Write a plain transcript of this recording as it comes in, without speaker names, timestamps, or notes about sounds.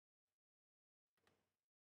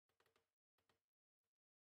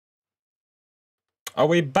Are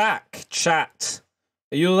we back, chat?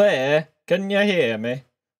 Are you there? Can you hear me?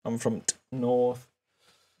 I'm from north.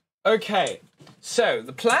 Okay, so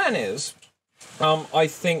the plan is, I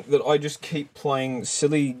think that I just keep playing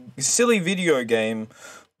silly video game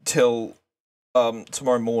till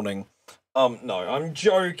tomorrow morning. No, I'm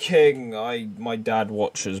joking. My dad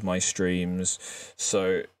watches my streams,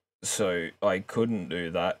 so I couldn't do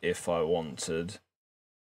that if I wanted.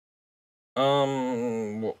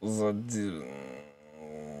 What was I doing?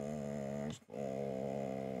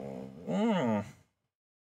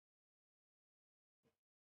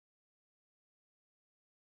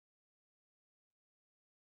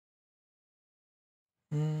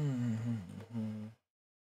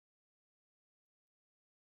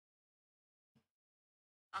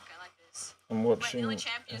 I'm watching. Only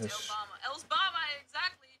champion is Obama.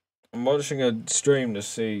 Exactly. I'm watching a stream to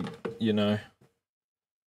see, you know,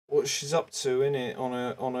 what she's up to innit,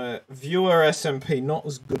 on a viewer SMP, not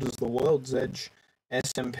as good as the World's Edge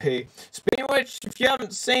SMP. Speaking of which, if you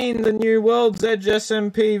haven't seen the new World's Edge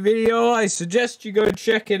SMP video, I suggest you go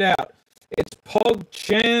check it out. It's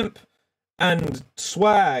PogChamp and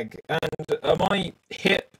Swag. And am I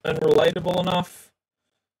hip and relatable enough?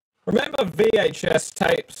 Remember VHS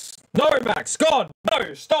tapes? No, Max! God!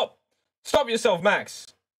 No! Stop! Stop yourself, Max!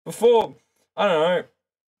 Before, I don't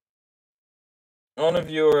know, on a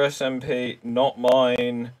viewer SMP, not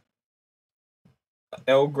mine.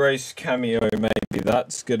 El Grace cameo, maybe.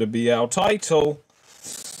 That's gonna be our title.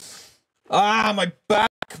 Ah, my back!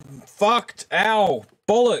 Fucked! Ow!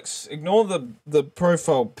 Bollocks! Ignore the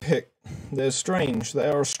profile pic. They're strange. They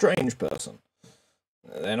are a strange person.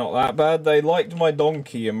 They're not that bad. They liked my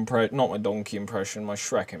donkey impression. Not my donkey impression, my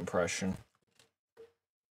Shrek impression.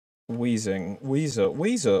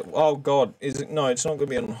 Weezer. Oh god, is it? No, it's not gonna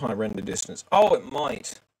be on high render distance. Oh, it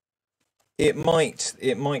might. It might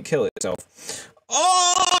kill itself.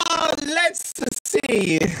 Oh, let's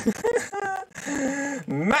see.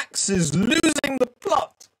 Max is losing the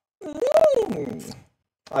plot.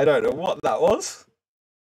 I don't know what that was.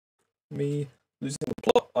 Me losing the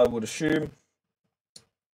plot, I would assume.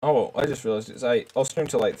 Oh, I just realised it's 8. I'll stream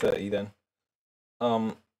till 8:30 then.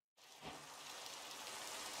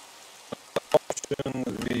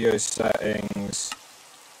 Options, video settings.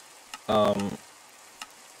 Who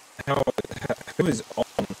is on?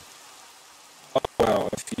 Oh wow,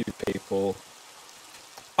 a few people.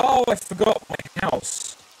 Oh, I forgot my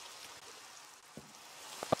house.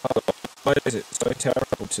 Why is it so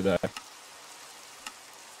terrible today?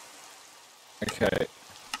 Okay.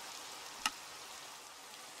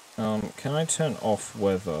 Can I turn off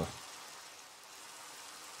weather?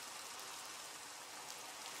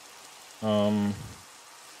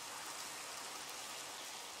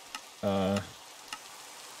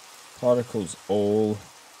 Particles all.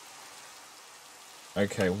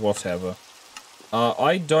 Okay, whatever.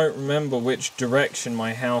 I don't remember which direction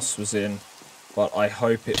my house was in, but I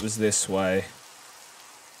hope it was this way.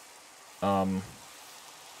 How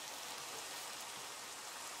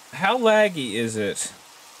laggy is it?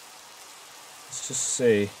 Let's just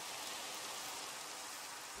see.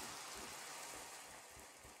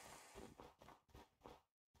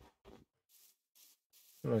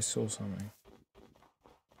 But I saw something.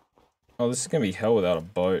 Oh, this is gonna be hell without a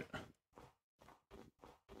boat.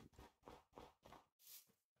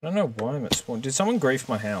 I don't know why I'm at spawn. Did someone grief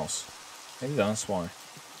my house? Maybe that's why.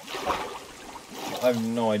 I have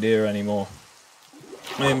no idea anymore.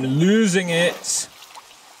 I am losing it.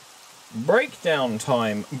 Breakdown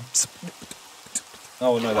time.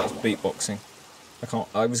 Oh no, that's beatboxing. I can't.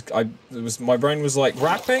 My brain was like,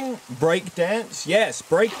 rapping? Breakdance? Yes,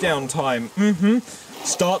 breakdown time.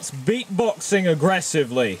 Starts beatboxing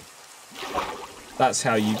aggressively. That's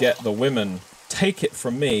how you get the women. Take it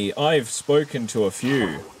from me, I've spoken to a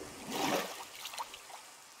few.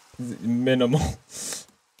 Minimal.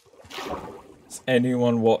 Is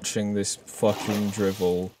anyone watching this fucking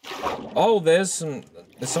drivel? Oh, there's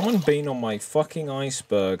someone been on my fucking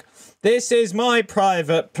iceberg. This is my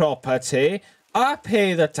private property. I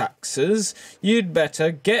pay the taxes. You'd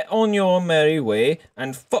better get on your merry way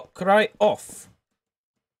and fuck right off.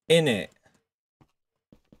 Innit?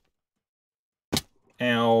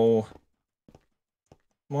 Ow.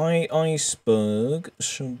 My iceberg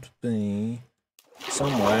should be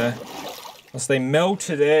somewhere. Unless they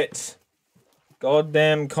melted it.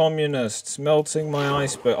 Goddamn communists melting my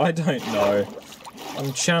iceberg. I don't know.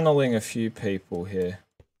 I'm channeling a few people here.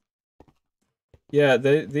 Yeah,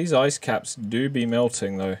 these ice caps do be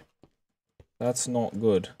melting though. That's not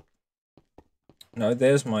good. No,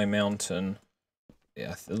 there's my mountain.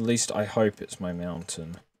 Yeah, at least I hope it's my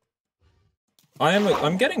mountain.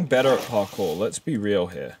 I'm getting better at parkour. Let's be real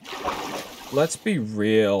here. Let's be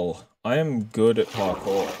real. I am good at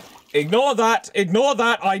parkour. Ignore that! Ignore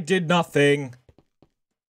that! I did nothing!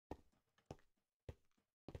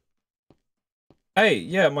 Hey,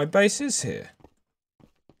 yeah, my base is here.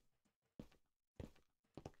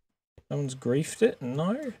 Someone's griefed it?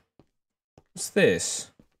 No? What's this?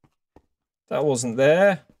 That wasn't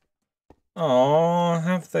there. Oh,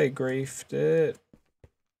 have they griefed it?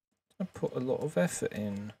 I put a lot of effort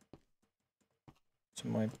in to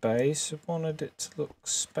my base. I wanted it to look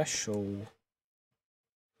special.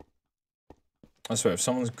 I swear, if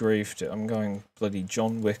someone's griefed it, I'm going bloody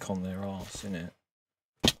John Wick on their ass, innit?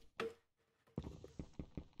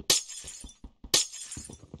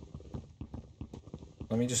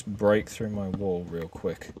 Let me just break through my wall real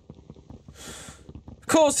quick. Of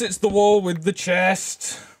course it's the wall with the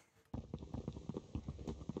chest!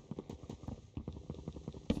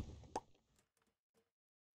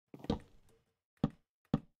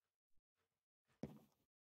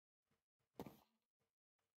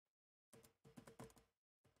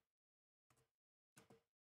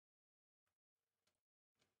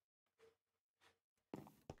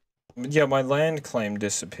 Yeah, my land claim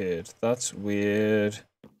disappeared. That's weird.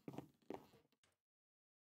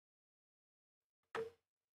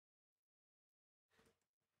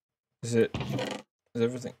 Is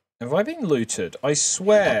everything... Have I been looted? I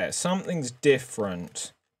swear, something's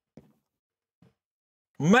different.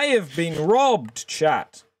 May have been robbed,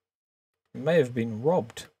 chat. May have been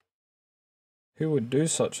robbed. Who would do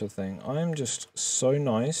such a thing? I am just so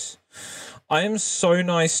nice. I am so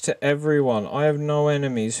nice to everyone. I have no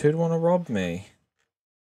enemies. Who'd want to rob me?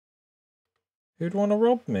 Who'd want to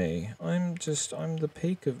rob me? I'm the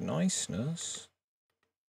peak of niceness.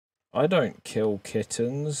 I don't kill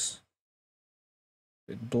kittens.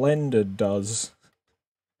 Blender does.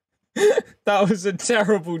 That was a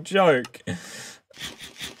terrible joke.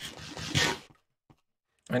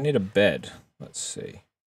 I need a bed. Let's see.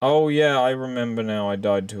 Oh yeah, I remember now. I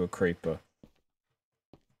died to a creeper.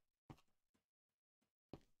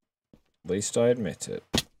 At least I admit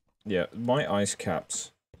it. Yeah, my ice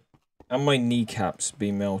caps and my kneecaps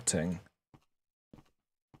be melting.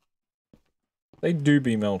 They do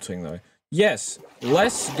be melting though. Yes,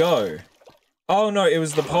 let's go. Oh no, it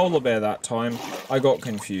was the polar bear that time. I got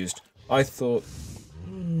confused. I thought...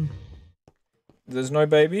 There's no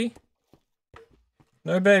baby?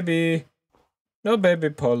 No baby. No baby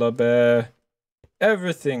polar bear.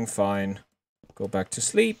 Everything fine. Go back to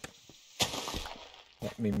sleep.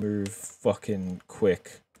 Let me move fucking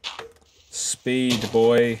quick. Speed,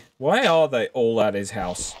 boy. Why are they all at his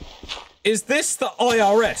house? Is this the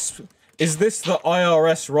IRS? Is this the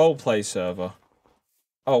IRS roleplay server?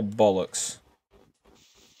 Oh, bollocks.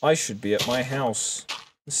 I should be at my house.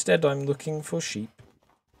 Instead, I'm looking for sheep.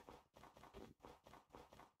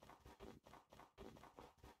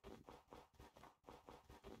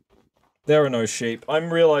 There are no sheep.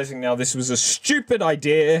 I'm realizing now this was a stupid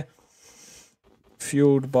idea.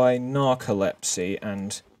 Fueled by narcolepsy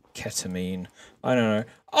and ketamine. I don't know.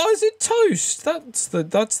 Oh, is it toast?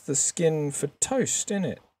 That's the skin for toast, isn't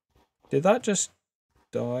it? Did that just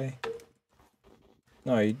die?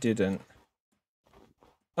 No, he didn't.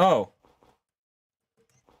 Oh.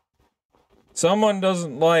 Someone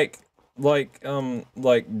doesn't like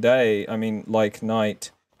day. I mean, like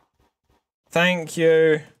night. Thank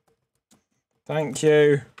you. Thank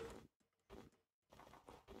you.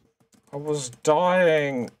 I was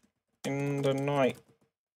dying in the night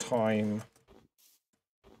time.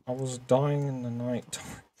 I was dying in the night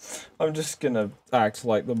time. I'm just gonna act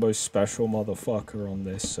like the most special motherfucker on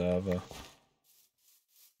this server.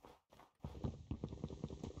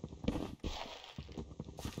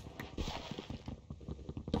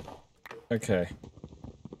 Okay.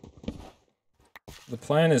 The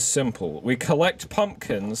plan is simple. We collect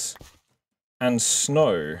pumpkins and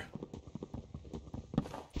snow.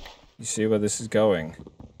 You see where this is going?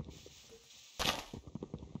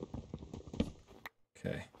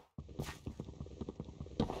 Okay.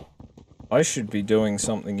 I should be doing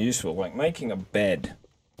something useful, like making a bed.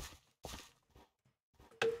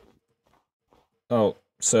 Oh,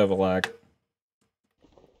 server lag.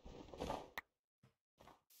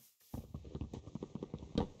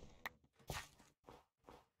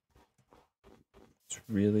 It's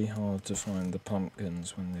really hard to find the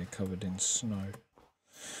pumpkins when they're covered in snow.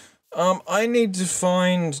 I need to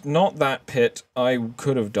find... Not that pit. I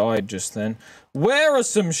could have died just then. Where are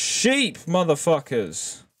some sheep,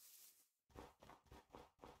 motherfuckers?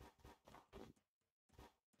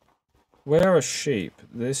 Where are sheep?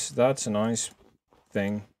 That's a nice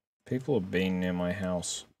thing. People have been near my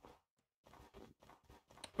house.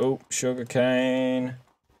 Oh, sugarcane.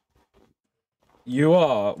 You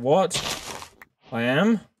are what? I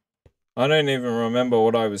am? I don't even remember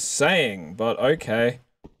what I was saying, but okay.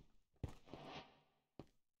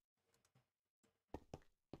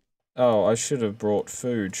 Oh, I should have brought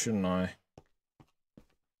food, shouldn't I?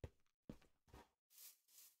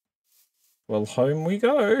 Well, home we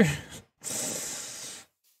go.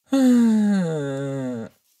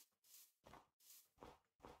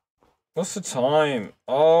 What's the time?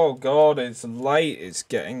 Oh god, it's late. It's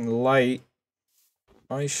getting late.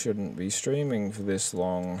 I shouldn't be streaming for this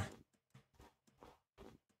long.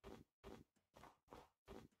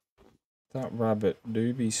 That rabbit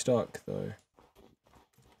do be stuck, though.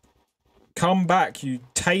 Come back, you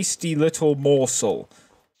tasty little morsel.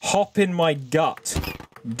 Hop in my gut.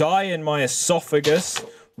 Die in my esophagus.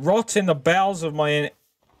 Rot in the bowels of my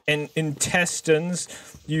intestines.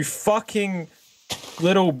 You fucking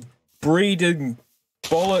little breeding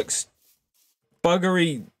bollocks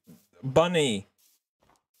buggery bunny.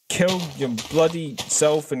 Kill your bloody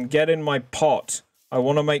self and get in my pot. I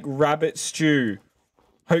want to make rabbit stew.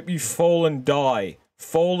 Hope you fall and die.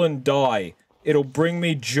 Fall and die. It'll bring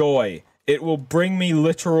me joy. It will bring me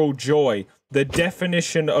literal joy. The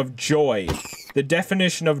definition of joy. The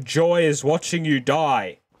definition of joy is watching you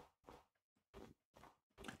die.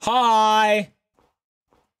 Hi!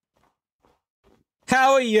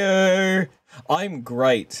 How are you? I'm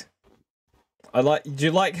great. Do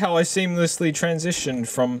you like how I seamlessly transitioned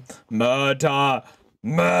from murder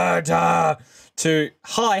to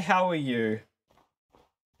hi, how are you?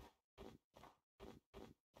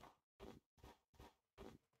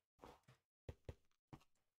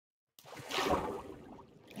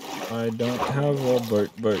 I don't have a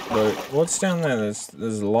boat. What's down there?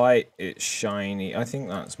 There's light, it's shiny. I think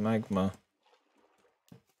that's magma.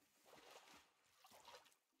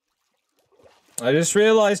 I just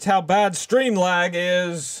realized how bad stream lag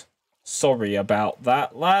is. Sorry about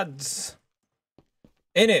that, lads.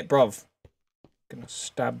 In it, bruv. Gonna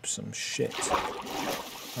stab some shit.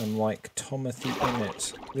 I'm like Timothy in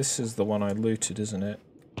it. This is the one I looted, isn't it?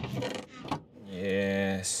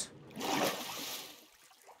 Yes.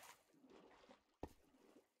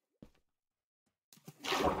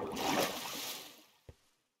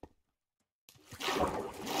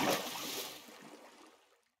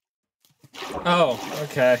 Oh,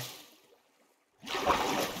 okay.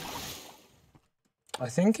 I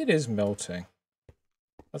think it is melting.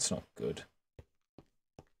 That's not good.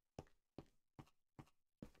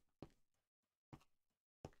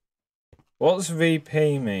 What's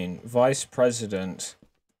VP mean? Vice President.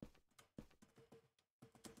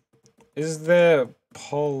 Is there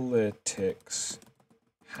politics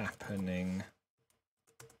happening?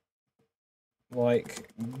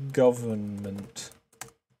 Like government?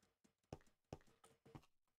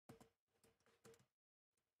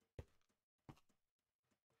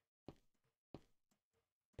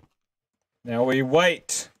 Now we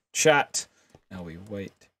wait, chat. Now we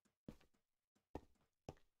wait.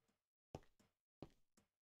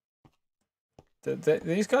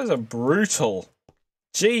 These guys are brutal.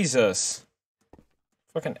 Jesus.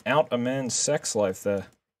 Fucking out a man's sex life there.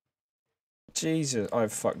 Jesus.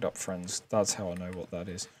 I've fucked up, friends. That's how I know what that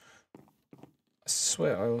is. I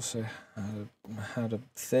swear I also had a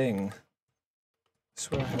thing. I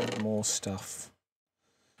swear I had more stuff.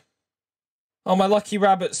 Oh, my lucky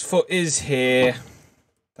rabbit's foot is here.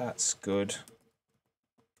 That's good.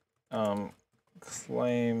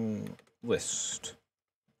 Claim list.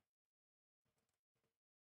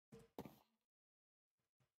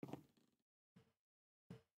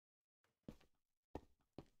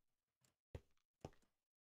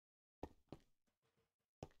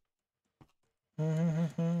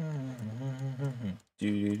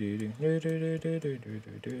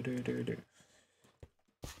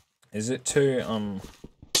 Is it too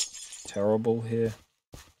terrible here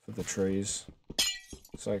for the trees?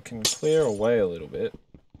 So I can clear away a little bit.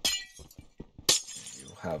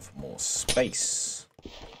 You'll have more space.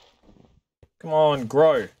 Come on,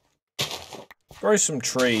 grow. Grow some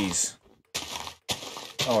trees.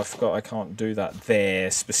 Oh, I forgot I can't do that there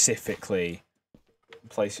specifically.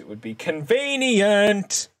 Place it would be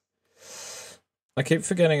convenient. I keep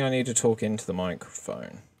forgetting I need to talk into the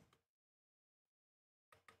microphone.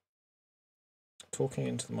 Talking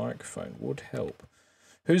into the microphone would help.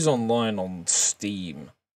 Who's online on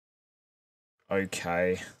Steam?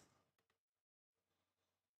 Okay.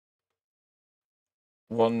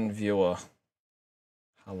 One viewer.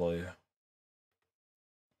 Hello.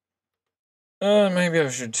 Maybe I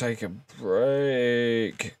should take a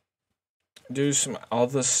break. Do some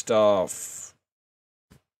other stuff.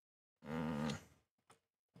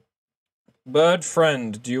 Bird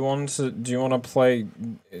friend, do you want to play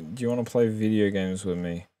video games with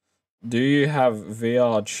me? Do you have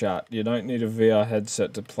VR chat? You don't need a VR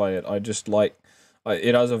headset to play it. I just like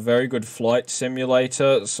it has a very good flight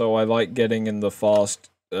simulator, so I like getting in the fast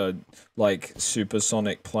like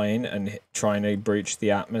supersonic plane and trying to breach the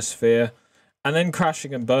atmosphere and then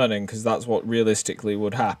crashing and burning, because that's what realistically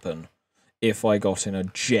would happen if I got in a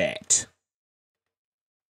jet.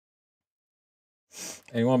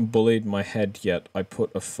 Anyone bullied my head yet? I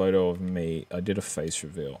put a photo of me. I did a face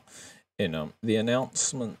reveal in the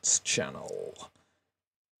announcements channel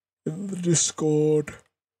in the Discord.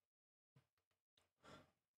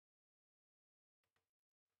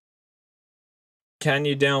 Can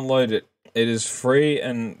you download it? It is free,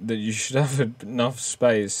 and that you should have enough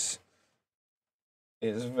space.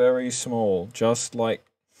 It's very small, just like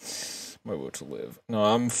my will to live. No,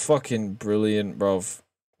 I'm fucking brilliant, bruv.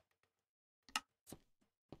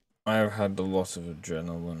 I've had a lot of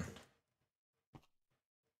adrenaline.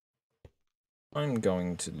 I'm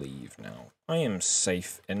going to leave now. I am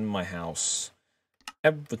safe in my house.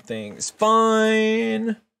 Everything's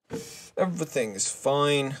fine. Everything's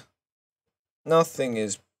fine. Nothing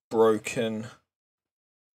is broken.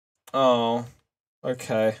 Oh,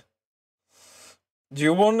 okay. Do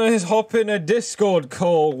you want to hop in a Discord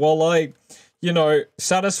call while I, you know,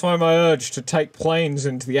 satisfy my urge to take planes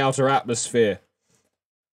into the outer atmosphere?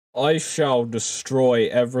 I shall destroy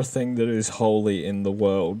everything that is holy in the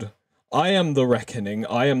world. I am the reckoning.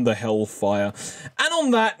 I am the hellfire. And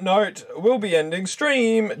on that note, we'll be ending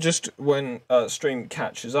stream just when stream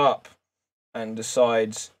catches up and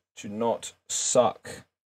decides to not suck.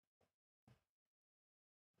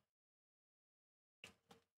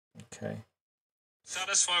 Okay.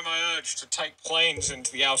 Satisfy my urge to take planes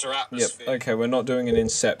into the outer atmosphere. Yep, okay, we're not doing an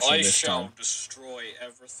Inception this time. I shall destroy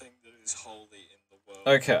everything that is holy in the world.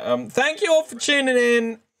 Okay, thank you all for tuning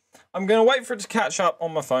in. I'm going to wait for it to catch up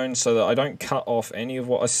on my phone so that I don't cut off any of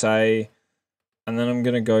what I say. And then I'm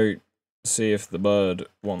going to go see if the bird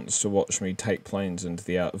wants to watch me take planes into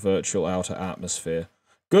the virtual outer atmosphere.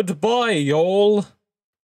 Goodbye, y'all!